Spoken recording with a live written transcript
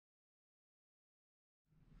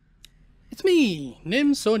It's me,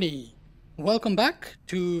 Nim Sony. Welcome back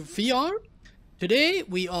to VR. Today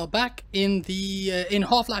we are back in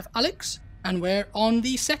Half-Life Alyx, and we're on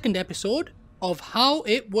the second episode of how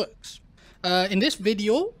it works. In this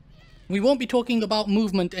video, we won't be talking about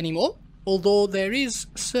movement anymore, although there is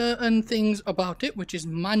certain things about it which is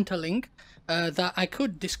mantling that I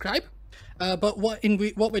could describe. But what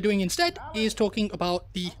we're doing instead is talking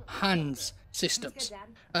about the hands systems,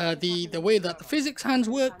 the way that the physics hands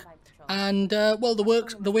work, and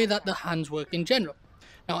the way that the hands work in general.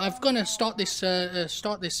 Now I'm gonna start this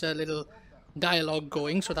little dialogue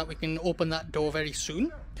going so that we can open that door very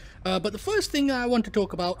soon. But the first thing I want to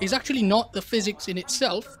talk about is actually not the physics in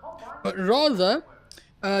itself, but rather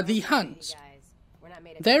the hands.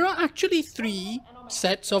 There are actually 3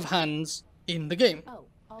 sets of hands in the game.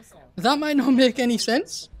 That might not make any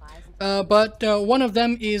sense, but one of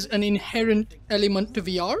them is an inherent element to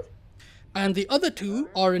VR, and the other 2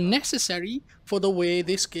 are necessary for the way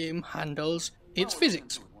this game handles its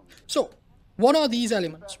physics. So, what are these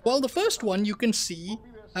elements? Well, the first one you can see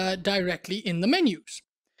directly in the menus.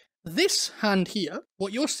 This hand here,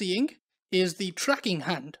 what you're seeing, is the tracking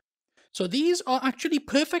hand. So these are actually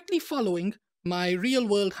perfectly following my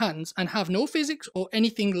real-world hands and have no physics or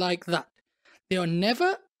anything like that. They are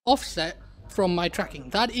never offset from my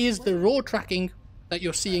tracking. That is the raw tracking that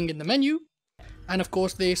you're seeing in the menu. And of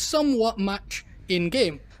course they somewhat match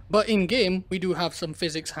in-game. But in-game we do have some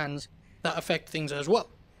physics hands that affect things as well.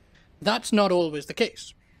 That's not always the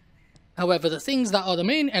case. However, the things that are the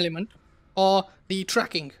main element are the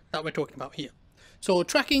tracking that we're talking about here. So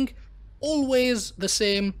tracking, always the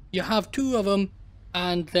same. You have 2 of them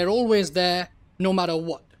and they're always there no matter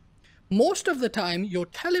what. Most of the time your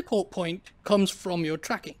teleport point comes from your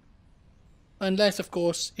tracking. Unless, of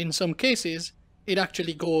course, in some cases it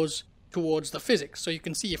actually goes towards the physics. So you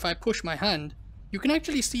can see if I push my hand, you can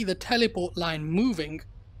actually see the teleport line moving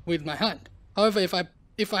with my hand. However,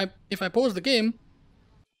 if I pause the game,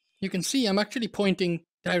 you can see I'm actually pointing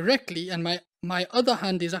directly and my other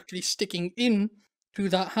hand is actually sticking in to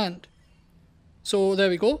that hand. So there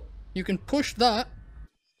we go. You can push that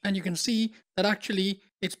and you can see that actually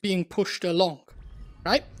it's being pushed along,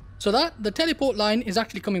 right? So that the teleport line is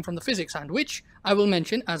actually coming from the physics hand, which I will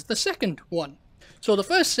mention as the second one. So the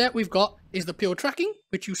first set we've got is the pure tracking,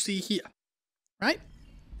 which you see here, right?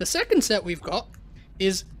 The second set we've got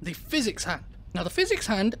is the physics hand. Now the physics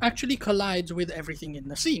hand actually collides with everything in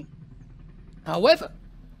the scene. However,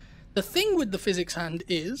 the thing with the physics hand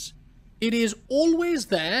is it is always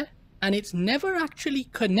there and it's never actually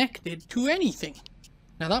connected to anything.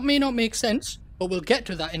 Now that may not make sense, but we'll get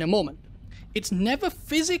to that in a moment. It's never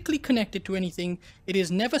physically connected to anything. It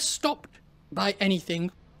is never stopped by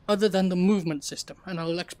anything other than the movement system, and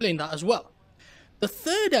I'll explain that as well. The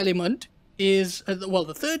third element is,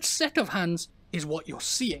 the third set of hands is what you're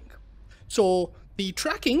seeing. So the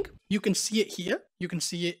tracking, you can see it here. You can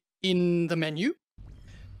see it in the menu.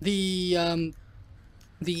 The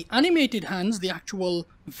animated hands, the actual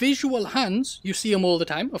visual hands, you see them all the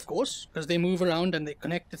time, of course, because they move around and they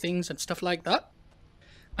connect to things and stuff like that.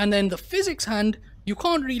 And then the physics hand, you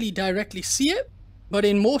can't really directly see it, but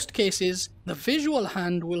in most cases, the visual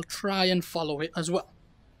hand will try and follow it as well,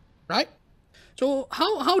 right? So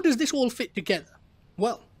how does this all fit together?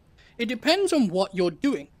 Well, it depends on what you're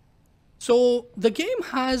doing. So the game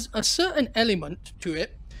has a certain element to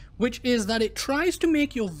it, which is that it tries to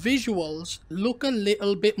make your visuals look a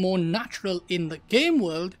little bit more natural in the game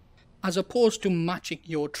world as opposed to matching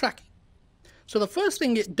your tracking. So the first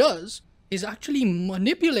thing it does is actually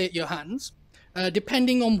manipulate your hands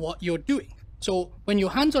depending on what you're doing. So when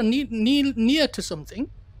your hands are near to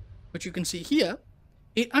something, which you can see here,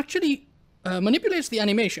 it actually manipulates the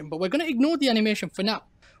animation, but we're going to ignore the animation for now.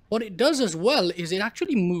 What it does as well is it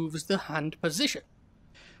actually moves the hand position.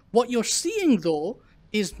 What you're seeing though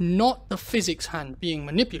is not the physics hand being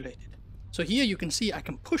manipulated. So here you can see I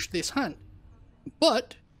can push this hand,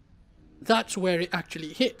 but that's where it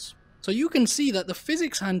actually hits. So you can see that the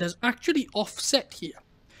physics hand has actually offset here.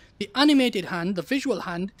 The animated hand, the visual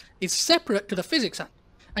hand, is separate to the physics hand.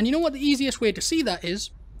 And you know what the easiest way to see that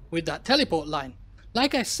is? With that teleport line.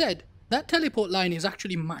 Like I said, that teleport line is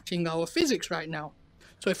actually matching our physics right now.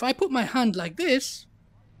 So if I put my hand like this,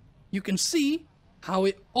 you can see how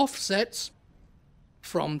it offsets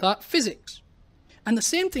from that physics. And the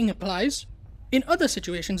same thing applies in other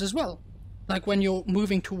situations as well. Like when you're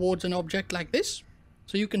moving towards an object like this.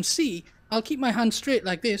 So you can see, I'll keep my hand straight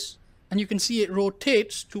like this, and you can see it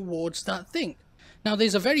rotates towards that thing. Now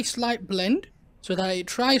there's a very slight blend, so that it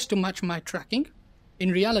tries to match my tracking.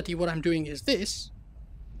 In reality, what I'm doing is this,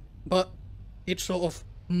 but it's sort of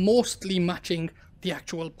mostly matching the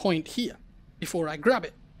actual point here before I grab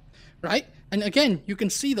it, right? And again, you can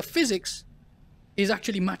see the physics is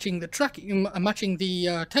actually matching the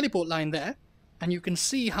teleport line there, and you can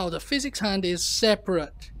see how the physics hand is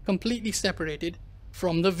separate, completely separated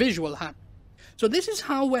from the visual hand. So this is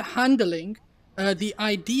how we're handling the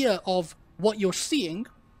idea of what you're seeing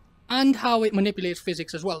and how it manipulates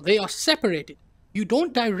physics as well. They are separated. You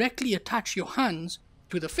don't directly attach your hands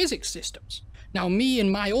to the physics systems. Now, me in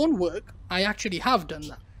my own work, I actually have done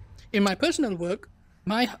that. In my personal work,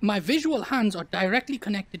 my visual hands are directly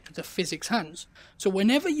connected to the physics hands. So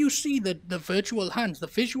whenever you see the virtual hands, the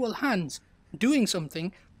visual hands doing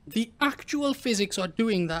something, the actual physics are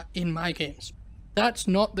doing that in my games. That's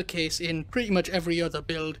not the case in pretty much every other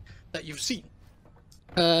build that you've seen.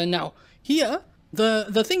 Now, here,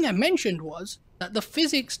 the thing I mentioned was that the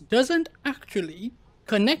physics doesn't actually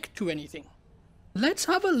connect to anything. Let's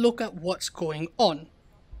have a look at what's going on.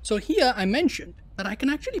 So here I mentioned that I can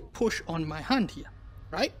actually push on my hand here,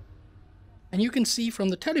 right? And you can see from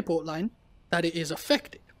the teleport line that it is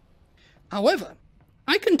affected. However,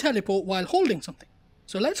 I can teleport while holding something.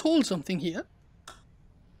 So let's hold something here.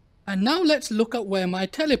 And now let's look at where my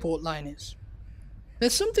teleport line is.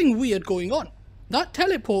 There's something weird going on. That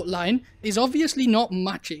teleport line is obviously not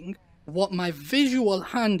matching what my visual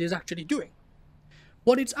hand is actually doing.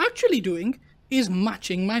 What it's actually doing is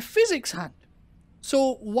matching my physics hand.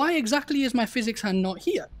 So why exactly is my physics hand not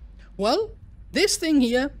here? Well, this thing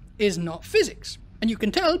here is not physics. And you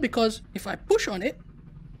can tell because if I push on it,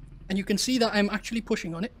 and you can see that I'm actually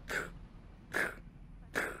pushing on it,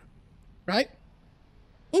 right?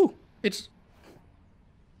 Ooh, it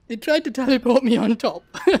tried to teleport me on top.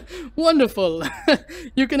 Wonderful.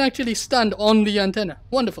 You can actually stand on the antenna.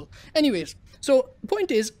 Wonderful. Anyways, so the point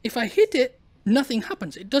is, if I hit it, nothing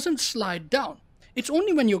happens. It doesn't slide down. It's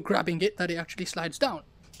only when you're grabbing it that it actually slides down.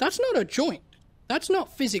 That's not a joint. That's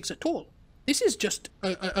not physics at all. This is just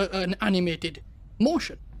an animated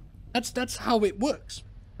motion. That's how it works,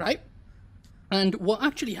 right? And what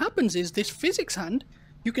actually happens is this physics hand,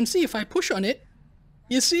 you can see if I push on it,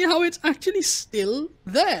 you see how it's actually still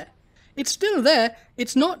there. It's still there.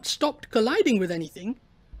 It's not stopped colliding with anything,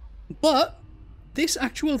 but this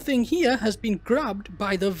actual thing here has been grabbed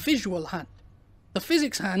by the visual hand. The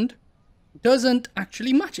physics hand doesn't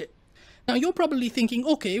actually match it. Now you're probably thinking,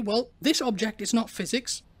 okay, well, this object is not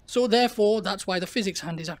physics, so therefore that's why the physics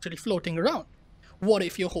hand is actually floating around. What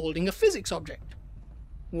if you're holding a physics object?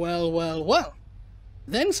 Well.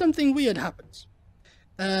 Then something weird happens.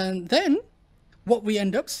 And then what we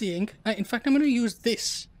end up seeing, in fact, I'm going to use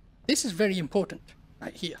this. This is very important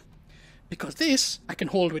right here, because this I can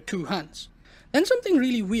hold with two hands. Then something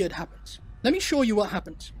really weird happens. Let me show you what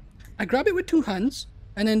happens. I grab it with two hands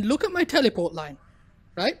and then look at my teleport line,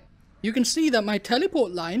 right? You can see that my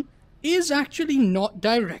teleport line is actually not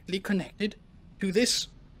directly connected to this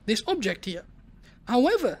object here.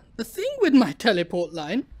 However, the thing with my teleport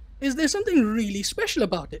line is there's something really special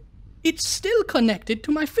about it. It's still connected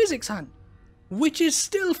to my physics hand, which is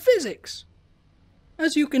still physics.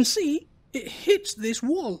 As you can see, it hits this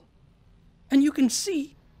wall. And you can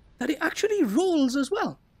see that it actually rolls as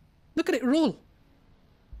well. Look at it roll.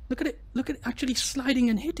 Look at it actually sliding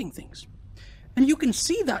and hitting things. And you can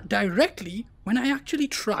see that directly when I actually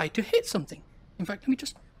try to hit something. In fact, let me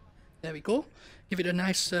just, there we go. Give it a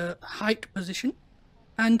nice height position.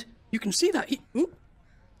 And you can see that,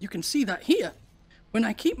 you can see that here. When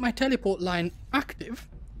I keep my teleport line active,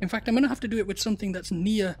 in fact, I'm going to have to do it with something that's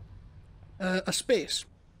near a space.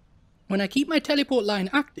 When I keep my teleport line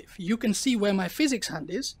active, you can see where my physics hand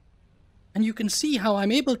is, and you can see how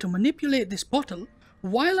I'm able to manipulate this bottle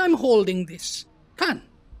while I'm holding this can,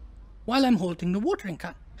 while I'm holding the watering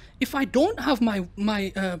can. If I don't have my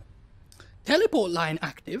teleport line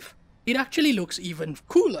active, it actually looks even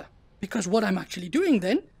cooler, because what I'm actually doing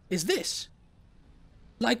then is this.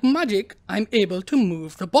 Like magic, I'm able to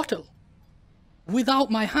move the bottle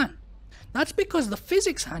without my hand. That's because the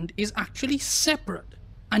physics hand is actually separate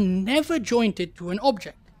and never jointed to an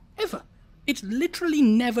object, ever. It's literally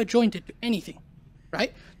never jointed to anything,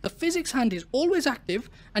 right? The physics hand is always active,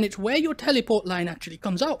 and it's where your teleport line actually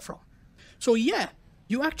comes out from. So yeah,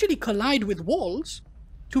 you actually collide with walls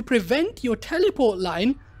to prevent your teleport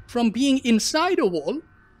line from being inside a wall,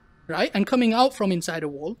 right? And coming out from inside a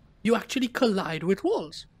wall, you actually collide with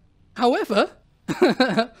walls. However,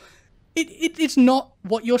 it's not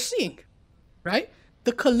what you're seeing, right?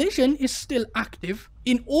 The collision is still active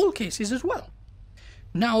in all cases as well.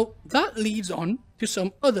 Now, that leads on to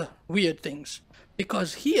some other weird things.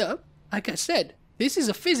 Because here, like I said, this is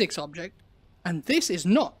a physics object, and this is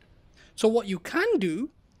not. So what you can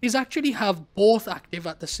do is actually have both active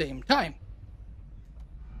at the same time.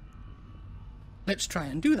 Let's try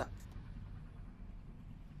and do that.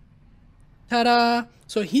 Ta-da!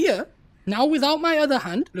 So here, now without my other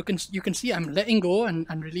hand, you can see I'm letting go and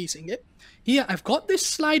releasing it. Here I've got this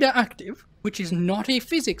slider active, which is not a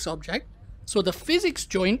physics object. So the physics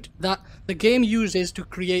joint that the game uses to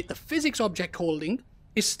create the physics object holding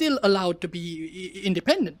is still allowed to be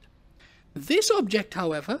independent. This object,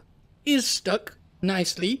 however, is stuck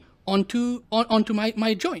nicely onto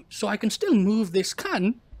my joint. So I can still move this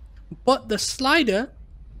can, but the slider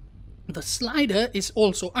is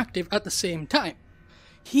also active at the same time.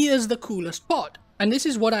 Here's the coolest part, and this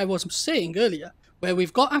is what I was saying earlier, where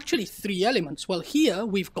we've got actually 3 elements. Well, here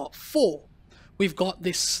we've got 4. We've got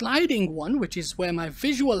this sliding one, which is where my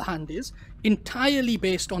visual hand is, entirely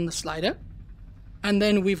based on the slider. And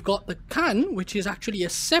then we've got the can, which is actually a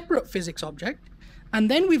separate physics object. And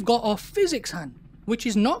then we've got our physics hand, which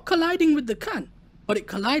is not colliding with the can, but it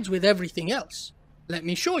collides with everything else. Let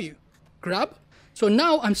me show you. Grab. So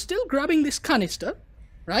now I'm still grabbing this canister,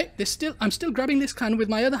 right? I'm still grabbing this can with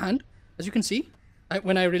my other hand, as you can see. Right?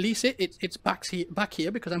 When I release it, it's back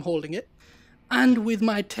here because I'm holding it. And with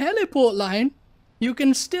my teleport line, you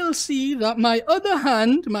can still see that my other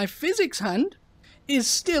hand, my physics hand, is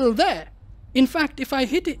still there. In fact, if I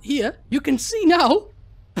hit it here, you can see now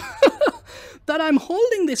that I'm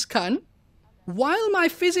holding this can while my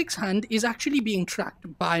physics hand is actually being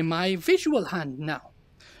tracked by my visual hand now.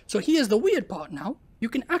 So here's the weird part now. You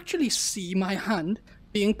can actually see my hand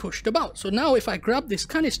being pushed about. So now if I grab this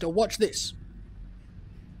canister, watch this.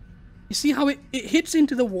 You see how it hits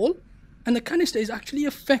into the wall? And the canister is actually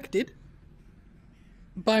affected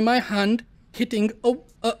by my hand hitting a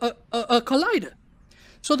collider.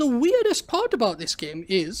 So the weirdest part about this game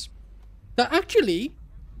is that actually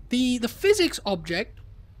the physics object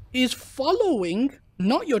is following,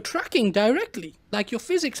 not your tracking directly, like your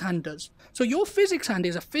physics hand does. So your physics hand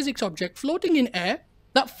is a physics object floating in air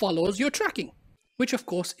that follows your tracking, which of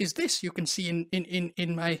course is this. You can see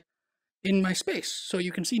in my space. So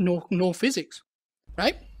you can see no physics,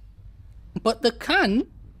 right? But the can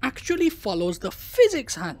actually follows the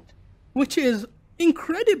physics hand, which is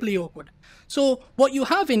incredibly awkward. So what you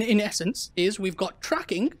have in essence is we've got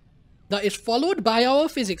tracking that is followed by our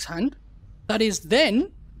physics hand, that is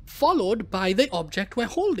then followed by the object we're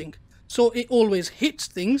holding. So it always hits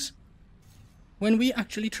things when we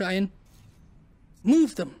actually try and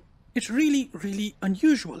move them. It's really, really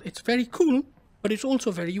unusual. It's very cool, but it's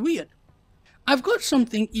also very weird. I've got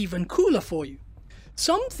something even cooler for you.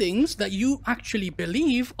 Some things that you actually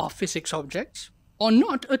believe are physics objects are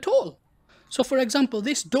not at all. So for example,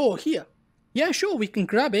 this door here. Yeah, sure, we can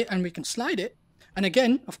grab it and we can slide it. And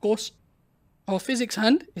again, of course, our physics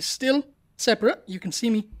hand is still separate. You can see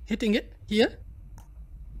me hitting it here,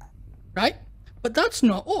 right? But that's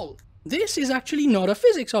not all. This is actually not a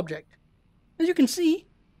physics object. As you can see,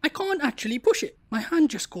 I can't actually push it. My hand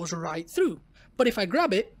just goes right through. But if I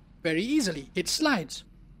grab it, very easily, it slides.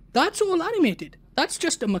 That's all animated. That's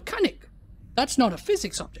just a mechanic. That's not a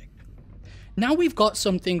physics object. Now we've got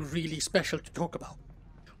something really special to talk about,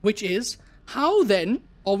 which is how then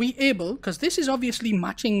are we able, because this is obviously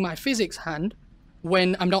matching my physics hand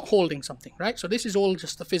when I'm not holding something, right? So this is all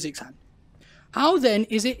just the physics hand. How then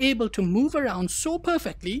is it able to move around so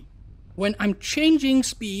perfectly when I'm changing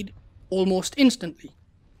speed almost instantly,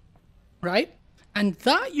 right? And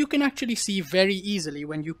that you can actually see very easily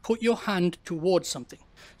when you put your hand towards something.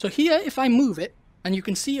 So here, if I move it, and you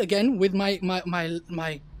can see again with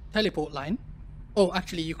my teleport line. Oh,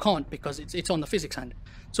 actually you can't because it's on the physics hand.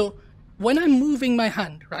 So when I'm moving my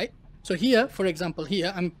hand, right? So here, for example,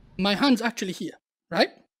 here, my hand's actually here, right?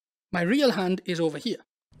 My real hand is over here,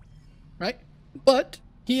 right? But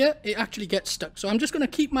here it actually gets stuck. So I'm just going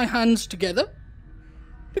to keep my hands together.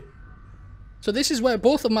 So this is where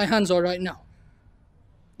both of my hands are right now.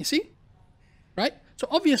 You see? Right? So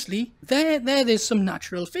obviously there's some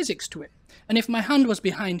natural physics to it. And if my hand was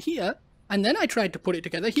behind here, and then I tried to put it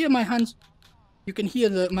together, here my hands, you can hear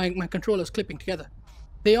my controllers clipping together.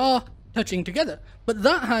 They are touching together. But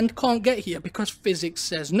that hand can't get here because physics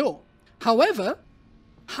says no. However,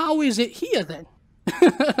 how is it here then?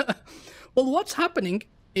 Well, what's happening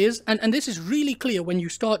is, and this is really clear when you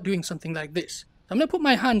start doing something like this. So I'm going to put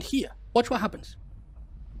my hand here. Watch what happens.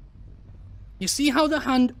 You see how the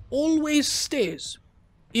hand always stays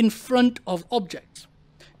in front of objects.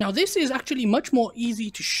 Now this is actually much more easy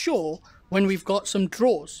to show when we've got some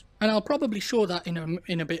drawers, and I'll probably show that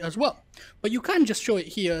in a bit as well. But you can just show it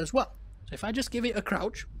here as well. So if I just give it a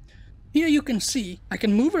crouch, here you can see I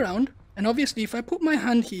can move around, and obviously if I put my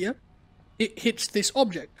hand here, it hits this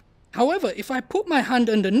object. However, if I put my hand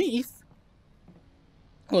underneath,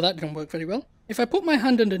 oh, that didn't work very well. If I put my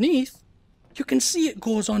hand underneath, you can see it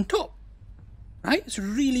goes on top, right? It's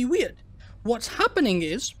really weird. What's happening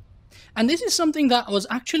is, and this is something that was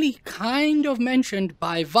actually kind of mentioned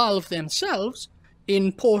by Valve themselves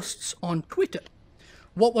in posts on Twitter.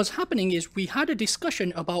 What was happening is we had a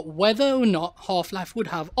discussion about whether or not Half-Life would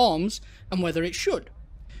have arms and whether it should.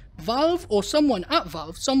 Valve, or someone at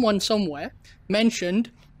Valve, someone somewhere,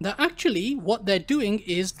 mentioned that actually what they're doing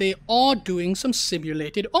is they are doing some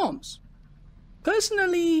simulated arms.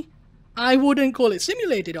 Personally, I wouldn't call it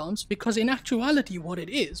simulated arms, because in actuality what it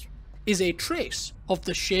is a trace of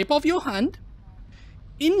the shape of your hand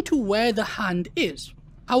into where the hand is.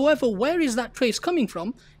 However, where is that trace coming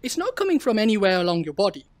from? It's not coming from anywhere along your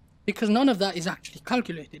body, because none of that is actually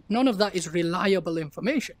calculated. None of that is reliable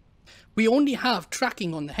information. We only have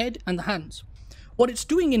tracking on the head and the hands. What it's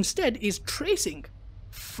doing instead is tracing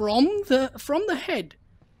from the head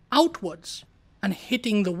outwards and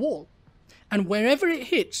hitting the wall. And wherever it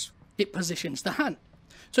hits, it positions the hand.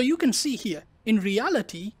 So you can see here, in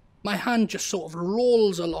reality, my hand just sort of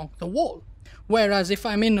rolls along the wall. Whereas if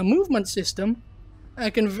I'm in a movement system, I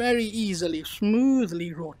can very easily,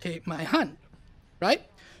 smoothly rotate my hand, right?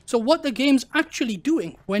 So what the game's actually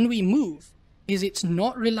doing when we move is it's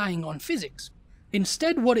not relying on physics.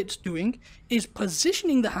 Instead, what it's doing is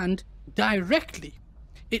positioning the hand directly.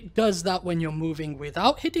 It does that when you're moving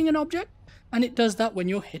without hitting an object, and it does that when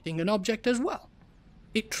you're hitting an object as well.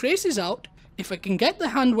 It traces out, if I can get the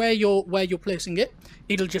hand where you're placing it,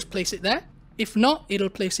 it'll just place it there. If not, it'll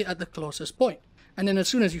place it at the closest point. And then as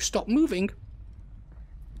soon as you stop moving,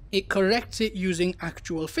 it corrects it using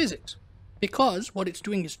actual physics. Because what it's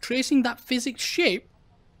doing is tracing that physics shape,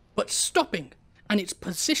 but stopping, and it's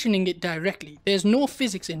positioning it directly. There's no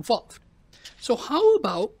physics involved. So how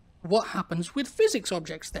about what happens with physics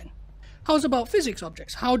objects then? How's about physics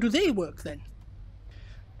objects? How do they work then?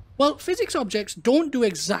 Well, physics objects don't do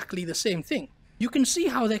exactly the same thing. You can see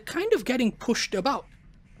how they're kind of getting pushed about,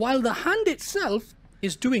 while the hand itself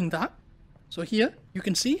is doing that. So here, you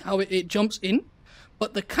can see how it jumps in,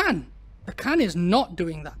 but the can is not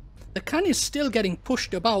doing that. The can is still getting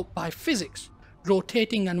pushed about by physics,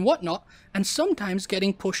 rotating and whatnot, and sometimes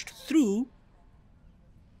getting pushed through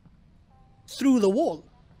the wall.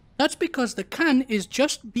 That's because the can is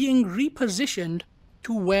just being repositioned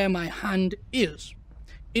to where my hand is.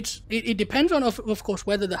 It depends on, of course,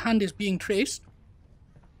 whether the hand is being traced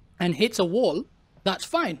and hits a wall. That's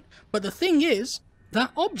fine. But the thing is,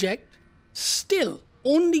 that object still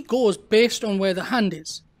only goes based on where the hand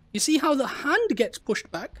is. You see how the hand gets pushed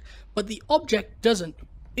back, but the object doesn't.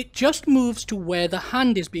 It just moves to where the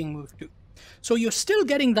hand is being moved to. So you're still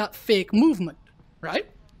getting that fake movement, right?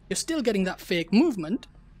 You're still getting that fake movement,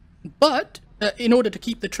 but in order to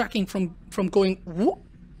keep the tracking from going whoop,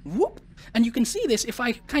 whoop, and you can see this if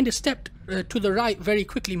I kind of stepped to the right very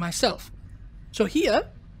quickly myself. So here,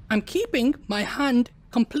 I'm keeping my hand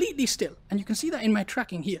completely still, and you can see that in my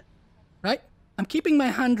tracking here, right? I'm keeping my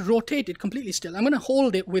hand rotated completely still. I'm going to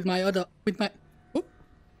hold it with my oop,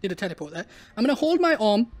 did a teleport there. I'm going to hold my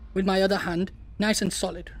arm with my other hand, nice and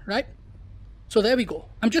solid, right? So there we go.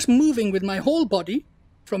 I'm just moving with my whole body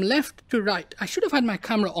from left to right. I should have had my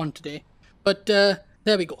camera on today, but there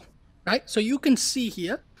we go, right? So you can see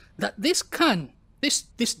here that this can, this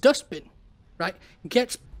dustbin, right,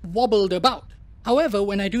 gets wobbled about. However,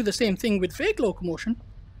 when I do the same thing with fake locomotion,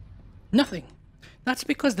 nothing. That's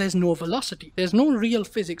because there's no velocity. There's no real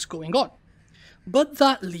physics going on. But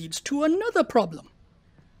that leads to another problem.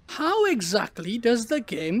 How exactly does the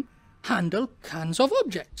game handle cans of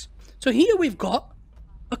objects? So here we've got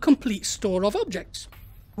a complete store of objects,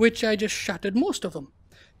 which I just shattered most of them,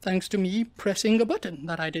 thanks to me pressing a button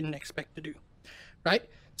that I didn't expect to do, right?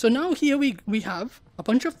 So now here we have a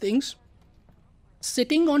bunch of things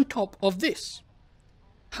sitting on top of this.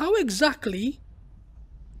 How exactly,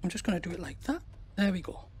 I'm just going to do it like that. There we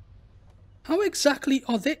go. How exactly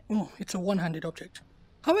are they, oh, it's a one-handed object.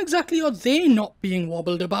 How exactly are they not being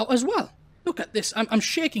wobbled about as well? Look at this, I'm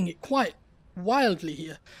shaking it quite wildly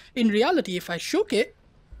here. In reality, if I shook it,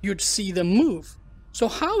 you'd see them move. So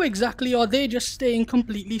how exactly are they just staying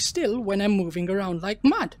completely still when I'm moving around like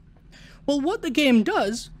mad? Well, what the game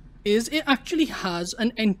does is it actually has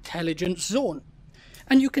an intelligence zone.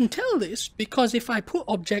 And you can tell this because if I put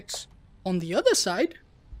objects on the other side,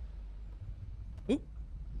 ooh,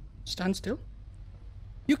 stand still,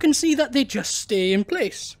 you can see that they just stay in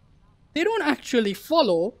place. They don't actually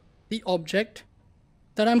follow the object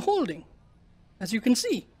that I'm holding. As you can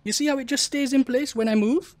see, you see how it just stays in place when I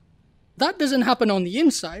move? That doesn't happen on the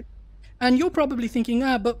inside. And you're probably thinking,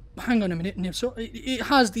 but hang on a minute, Nib. So it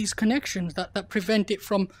has these connections that prevent it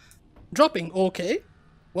from dropping. Okay,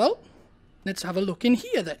 well, let's have a look in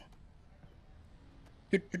here then.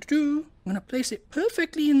 I'm going to place it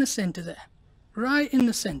perfectly in the center there. Right in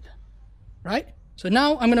the center. Right? So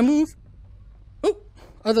now I'm going to move. Oh,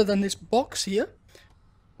 other than this box here.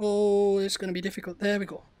 Oh, it's going to be difficult. There we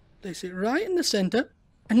go. Place it right in the center.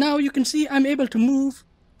 And now you can see I'm able to move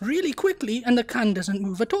really quickly and the can doesn't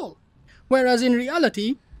move at all. Whereas in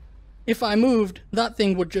reality, if I moved, that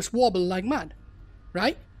thing would just wobble like mad.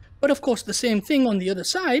 Right? But of course the same thing on the other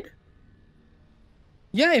side.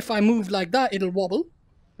 Yeah, if I moved like that, it'll wobble.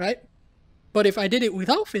 Right? But if I did it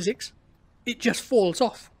without physics, it just falls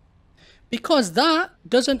off. Because that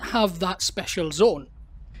doesn't have that special zone.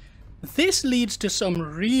 This leads to some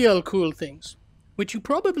real cool things, which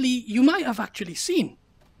you might have actually seen,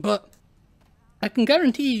 but I can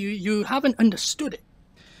guarantee you haven't understood it,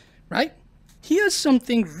 right? Here's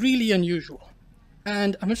something really unusual,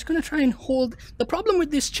 and I'm just going to try and hold. The problem with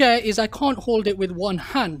this chair is I can't hold it with one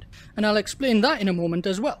hand, and I'll explain that in a moment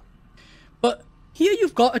as well. But here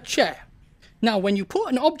you've got a chair. Now, when you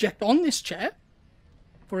put an object on this chair,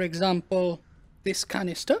 for example, this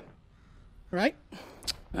canister, right?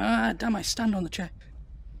 Ah, damn, I stand on the chair.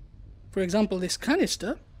 For example, this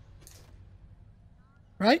canister,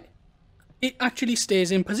 right? It actually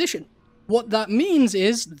stays in position. What that means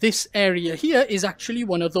is this area here is actually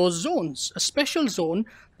one of those zones, a special zone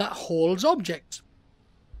that holds objects.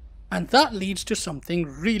 And that leads to something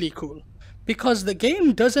really cool, because the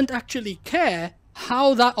game doesn't actually care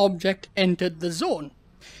how that object entered the zone.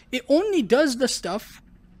 It only does the stuff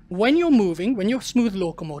when you're moving, when you're smooth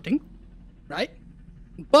locomoting, right?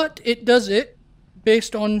 But it does it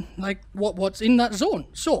based on like what's in that zone.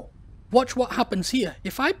 So watch what happens here.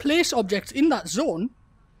 If I place objects in that zone,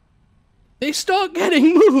 they start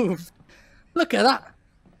getting moved. Look at that.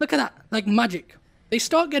 Look at that. Like magic. They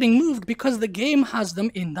start getting moved because the game has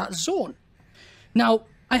them in that zone. Now,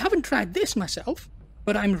 I haven't tried this myself,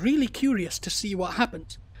 but I'm really curious to see what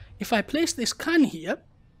happens. If I place this can here,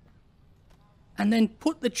 and then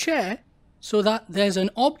put the chair so that there's an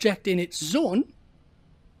object in its zone,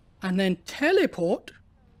 and then teleport,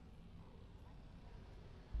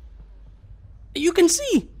 you can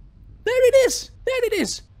see, there it is, there it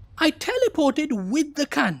is. I teleported with the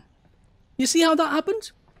can. You see how that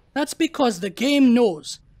happens? That's because the game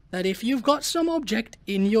knows that if you've got some object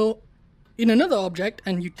in another object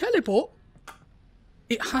and you teleport,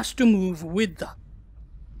 it has to move with that.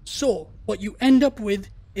 So what you end up with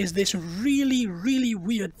is this really, really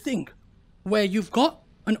weird thing where you've got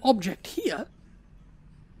an object here,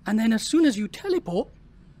 and then as soon as you teleport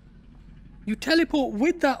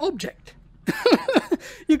with that object.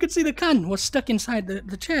 You could see the can was stuck inside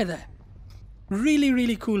the chair there. Really,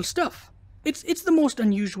 really cool stuff. It's the most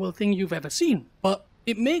unusual thing you've ever seen, but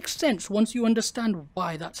it makes sense once you understand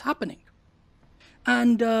why that's happening.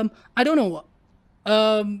 And I don't know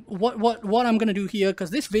what I'm going to do here, because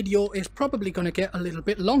this video is probably going to get a little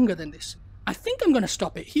bit longer than this. I think I'm going to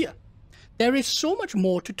stop it here. There is so much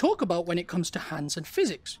more to talk about when it comes to hands and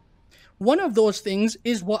physics. One of those things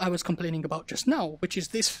is what I was complaining about just now, which is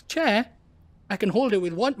this chair. I can hold it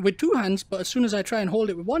with two hands, but as soon as I try and hold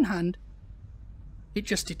it with one hand, it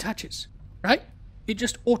just detaches, right? It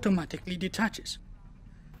just automatically detaches.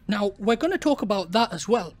 Now, we're going to talk about that as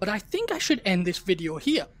well, but I think I should end this video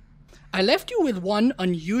here. I left you with one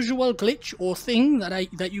unusual glitch or thing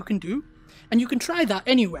that you can do, and you can try that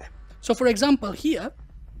anywhere. So for example here,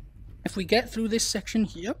 if we get through this section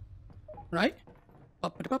here, right?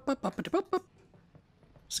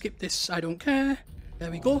 Skip this, I don't care. There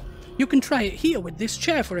we go. You can try it here with this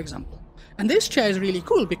chair, for example. And this chair is really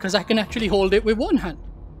cool because I can actually hold it with one hand,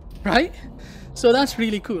 right? So that's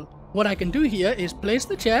really cool. What I can do here is place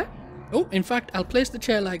the chair. Oh, in fact, I'll place the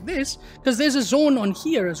chair like this because there's a zone on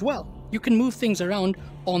here as well. You can move things around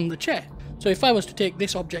on the chair. So if I was to take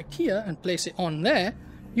this object here and place it on there,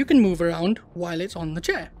 you can move around while it's on the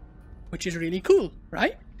chair, which is really cool,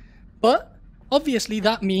 right? But obviously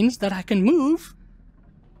that means that I can move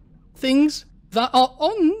things that are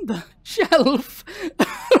on the shelf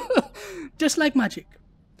just like magic.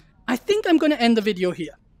 I think I'm going to end the video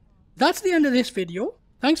here. That's the end of this video.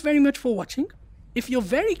 Thanks very much for watching. If you're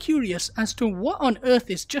very curious as to what on earth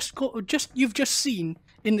is you've just seen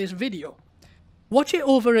in this video, watch it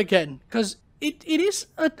over again, because it is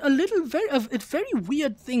a very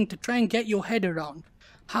weird thing to try and get your head around,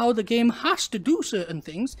 how the game has to do certain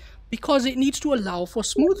things because it needs to allow for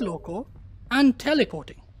smooth loco and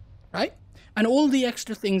teleporting, right? And all the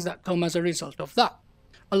extra things that come as a result of that,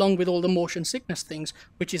 along with all the motion sickness things,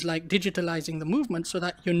 which is like digitalizing the movement so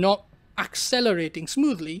that you're not accelerating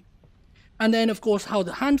smoothly. And then of course how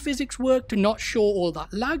the hand physics work to not show all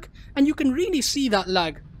that lag, and you can really see that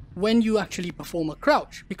lag when you actually perform a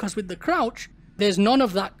crouch, because with the crouch there's none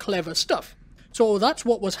of that clever stuff. So that's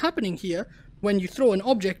what was happening here. When you throw an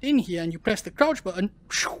object in here and you press the crouch button,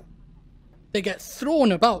 they get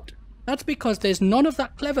thrown about. That's because there's none of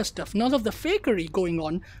that clever stuff, none of the fakery going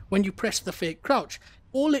on when you press the fake crouch.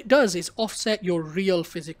 All it does is offset your real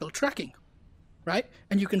physical tracking, right?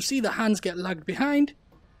 And you can see the hands get lagged behind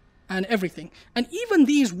and everything. And even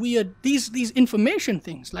these weird, these information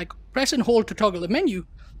things, like press and hold to toggle the menu,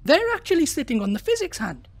 they're actually sitting on the physics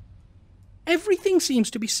hand. Everything seems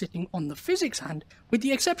to be sitting on the physics hand, with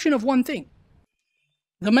the exception of one thing.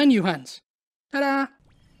 The menu hands. Ta-da!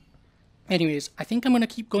 Anyways, I think I'm going to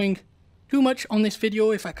keep going too much on this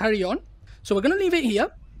video if I carry on. So we're going to leave it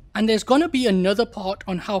here. And there's going to be another part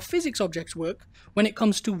on how physics objects work when it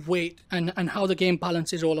comes to weight and how the game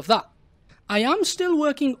balances all of that. I am still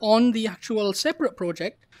working on the actual separate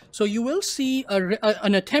project. So you will see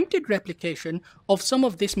an attempted replication of some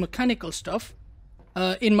of this mechanical stuff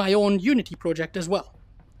in my own Unity project as well.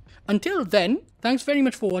 Until then, thanks very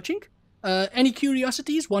much for watching. Any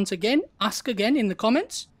curiosities, once again, ask again in the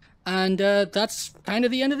comments. And that's kind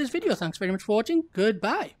of the end of this video. Thanks very much for watching.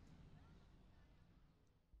 Goodbye.